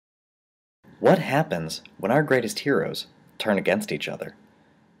What happens when our greatest heroes turn against each other?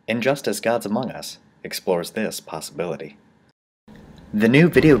 Injustice Gods Among Us explores this possibility. The new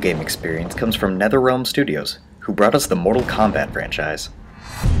video game experience comes from NetherRealm Studios, who brought us the Mortal Kombat franchise.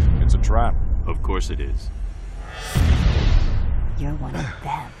 It's a trap. Of course it is. You're one of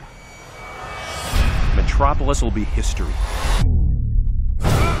them. Metropolis will be history.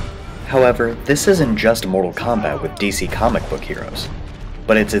 However, this isn't just Mortal Kombat with DC comic book heroes,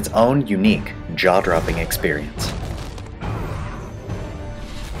 but it's its own unique, jaw-dropping experience.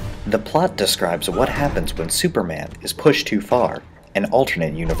 The plot describes what happens when Superman is pushed too far and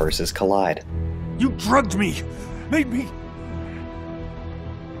alternate universes collide. You drugged me! Made me...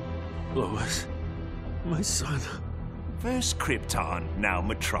 Lois, my son. First Krypton, now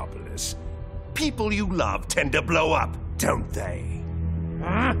Metropolis. People you love tend to blow up, don't they?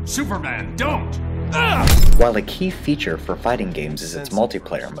 Huh? Superman, don't! While a key feature for fighting games is its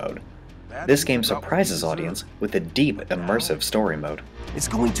multiplayer mode, this game surprises audience with a deep, immersive story mode. It's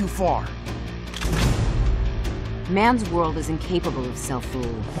going too far. Man's world is incapable of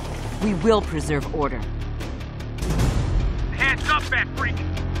self-rule. We will preserve order. Hands up, that freak!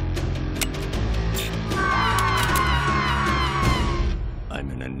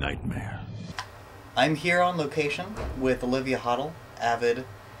 I'm in a nightmare. I'm here on location with Olivia Hoddle, avid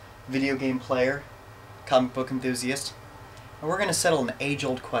video game player, comic book enthusiast, and we're going to settle an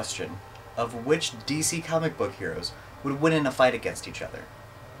age-old question of which DC comic book heroes would win in a fight against each other.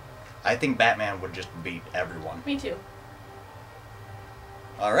 I think Batman would just beat everyone. Me too.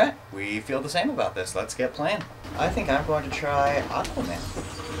 Alright, we feel the same about this. Let's get playing. I think I'm going to try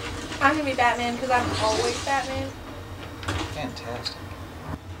Aquaman. I'm gonna be Batman because I'm always Batman. Fantastic.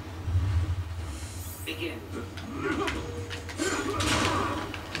 Begin.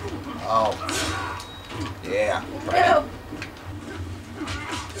 Oh. Yeah. No.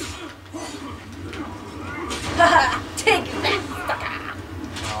 Haha! Take that, fucker!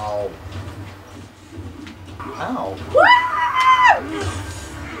 Ow. Ow. Woo!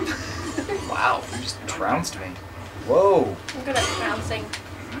 Wow, you just trounced me. Whoa. I'm good at trouncing.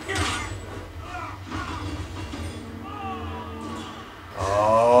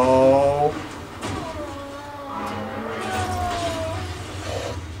 Oh.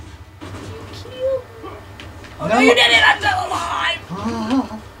 Oh no, you did it! I'm still alive!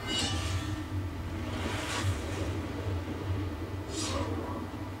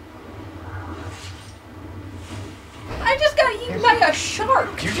 I just got eaten by a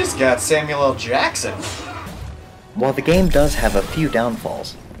shark! You just got Samuel L. Jackson. While the game does have a few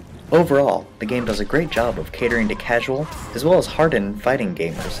downfalls, overall, the game does a great job of catering to casual as well as hardened fighting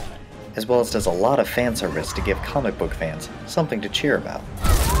gamers, as well as does a lot of fan service to give comic book fans something to cheer about.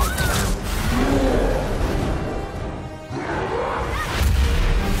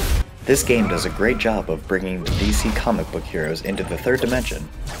 This game does a great job of bringing the DC comic book heroes into the third dimension,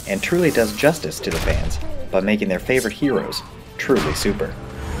 and truly does justice to the fans by making their favorite heroes truly super.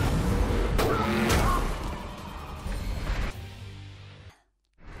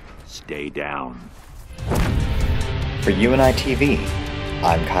 Stay down. For UNI-TV,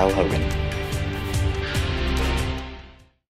 I'm Kyle Hogan.